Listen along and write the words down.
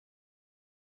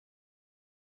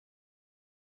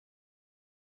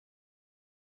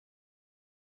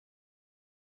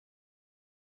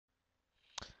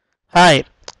Hi,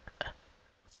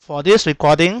 for this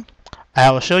recording, I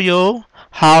will show you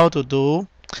how to do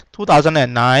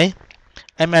 2009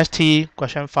 MST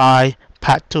question 5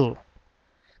 part 2.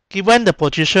 Given the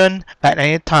position at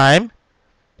any time,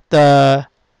 the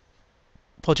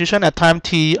position at time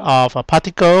t of a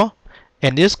particle,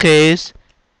 in this case,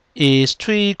 is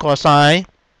 3 cosine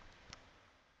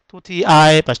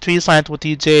 2ti plus 3 sine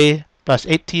 2tj plus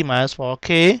 8t minus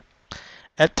 4k.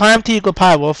 At time t equal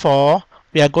pi over 4,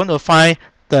 we are going to find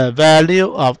the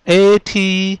value of at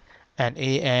and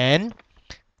an.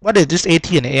 What is this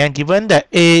at and an? Given that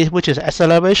a, which is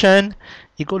acceleration,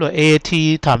 equal to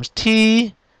at times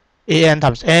t, an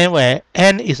times n, where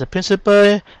n is a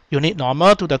principal unit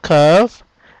normal to the curve,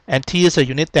 and t is a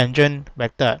unit tangent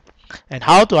vector. And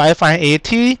how do I find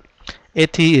at?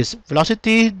 At is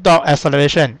velocity dot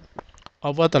acceleration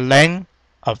over the length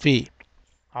of v.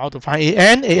 How to find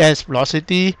an? An is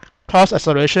velocity cross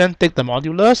acceleration, take the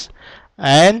modulus,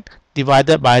 and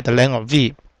divided by the length of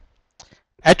v.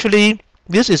 Actually,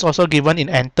 this is also given in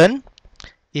Anton.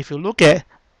 If you look at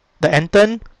the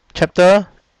Anton chapter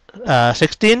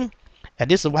 16, and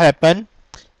this is what happened.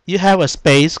 You have a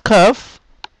space curve,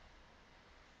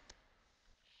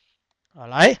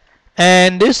 alright,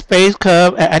 and this space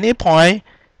curve at any point,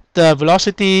 the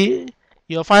velocity,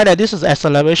 you'll find that this is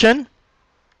acceleration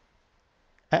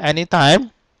at any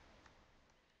time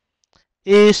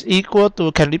is equal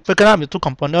to, can be broken up into two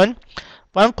components.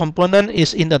 One component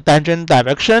is in the tangent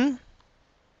direction,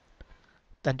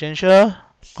 tangential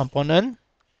component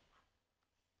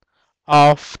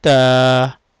of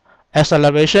the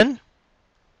acceleration.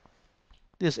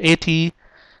 This is at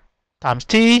times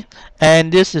t,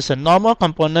 and this is a normal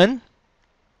component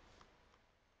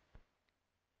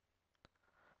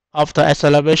of the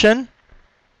acceleration,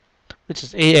 which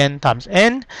is an times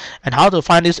n. And how to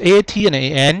find this at and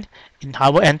an? In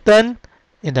our Anton,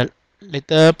 in the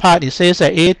later part, it says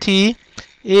that at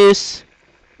is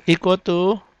equal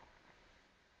to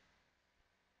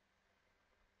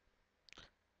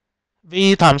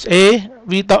v times a,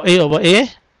 v dot a over a.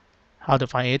 How to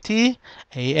find at?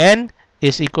 An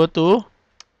is equal to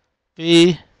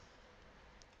v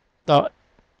dot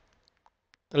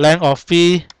the length of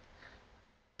v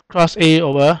cross a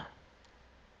over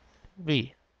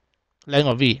v, length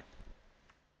of v.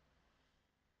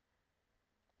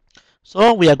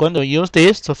 So we are going to use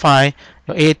this to find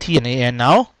your at and an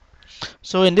now.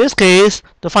 So in this case,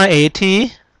 to find at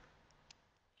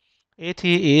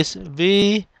is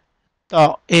v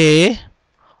dot a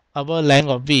over length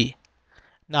of v.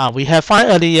 Now we have found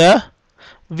earlier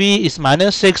v is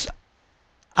minus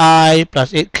 6i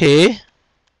plus 8k,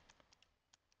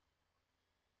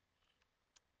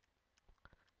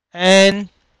 and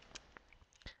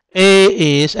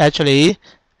a is actually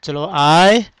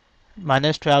 0i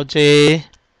minus 12j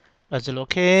plus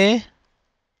 0k,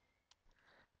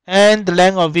 and the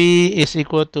length of v is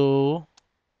equal to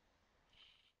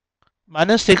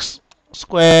minus 6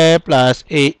 square plus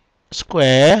 8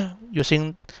 square,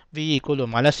 using v equal to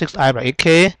minus 6i by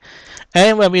 8k.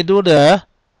 And when we do the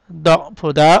dot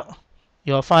product,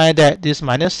 you'll find that this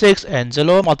minus 6 and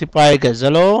 0 multiply get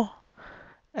 0,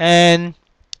 and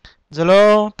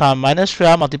 0 times minus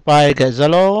 12 multiply get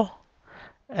 0,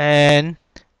 and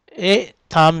 8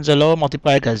 times 0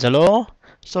 multiply get 0.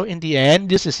 So in the end,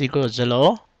 this is equal to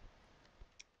 0.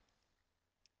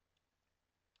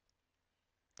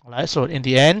 Alright, so in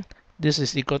the end, this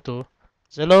is equal to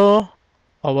 0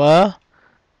 over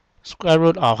square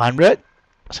root of 100.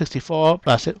 64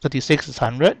 plus 36 is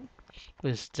 100,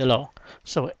 which is 0.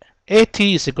 So at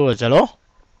is equal to 0.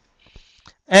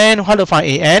 And how to find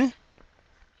an?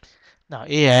 Now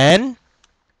an,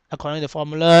 according to the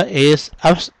formula, is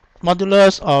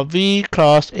modulus of v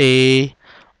cross a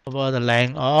over the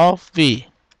length of v.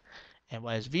 And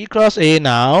what is v cross a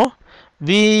now?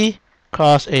 V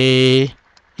cross a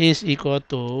is equal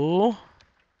to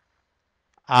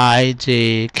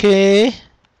ijk,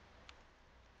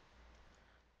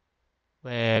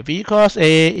 where v cross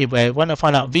a, if we want to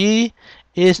find out v,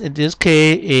 is in this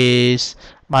case is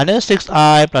minus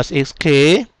 6i plus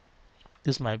 8k.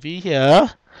 This is my v here,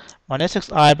 minus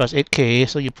 6i plus 8k.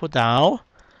 So you put down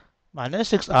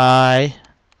minus 6i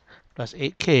plus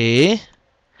 8k.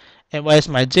 And what is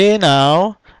my j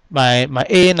now? My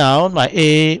a now, my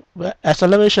a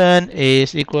acceleration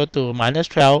is equal to minus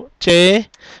 12j.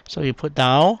 So you put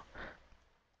down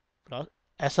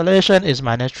acceleration is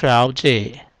minus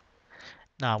 12j.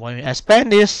 Now when we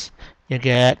expand this, you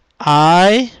get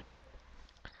I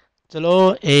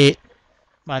 0, 8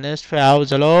 minus 12,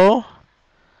 0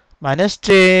 minus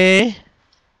j,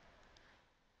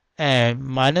 and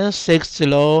minus 6,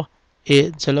 0,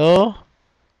 8, 0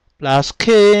 plus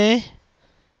k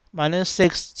minus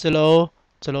 6, 0,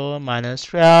 0 minus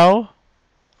 12.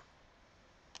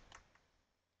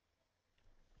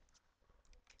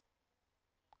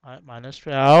 Right, minus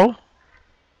 12.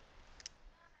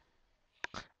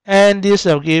 And this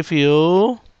will give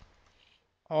you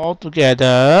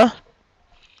altogether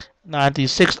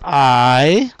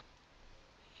 96i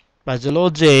by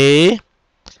 0j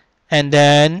and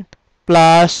then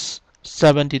plus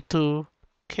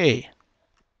 72k.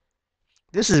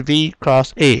 This is V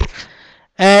cross A.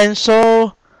 And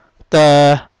so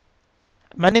the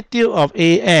magnitude of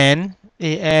AN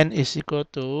is equal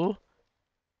to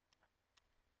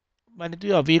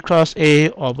magnitude of V cross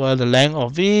A over the length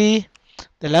of V.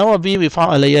 The length of V we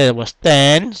found earlier was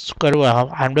 10. Square root of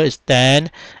 100 is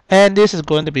 10. And this is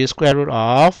going to be square root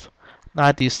of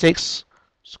 96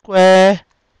 square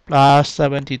plus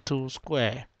 72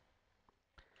 square.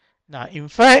 Now, in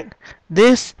fact,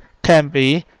 this can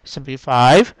be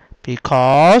simplified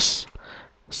because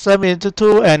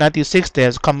 72 and 96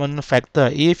 there's common factor.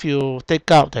 If you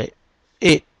take out the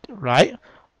 8, right,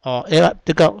 or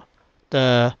take out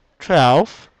the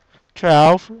 12,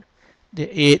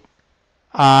 the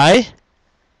 8i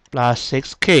plus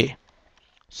 6k.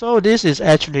 So this is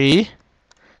actually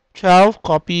 12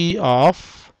 copy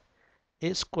of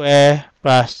 8 square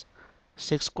plus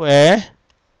 6 square,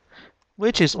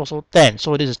 which is also 10.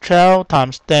 So this is 12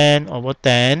 times 10 over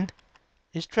 10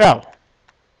 is 12.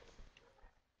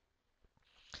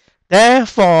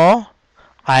 Therefore,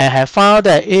 I have found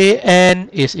that AN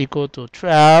is equal to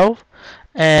 12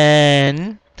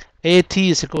 and AT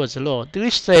is equal to 0,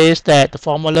 which says that the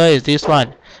formula is this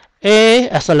one. A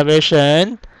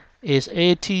acceleration is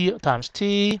AT times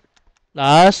T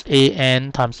plus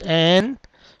AN times N.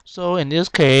 So in this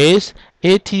case,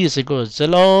 AT is equal to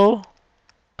 0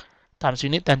 times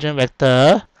unit tangent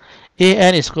vector.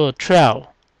 AN is equal to 12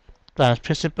 times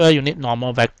principal unit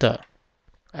normal vector.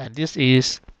 And this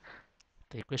is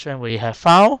the equation we have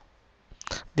found.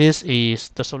 This is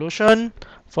the solution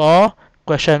for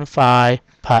question 5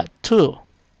 part 2.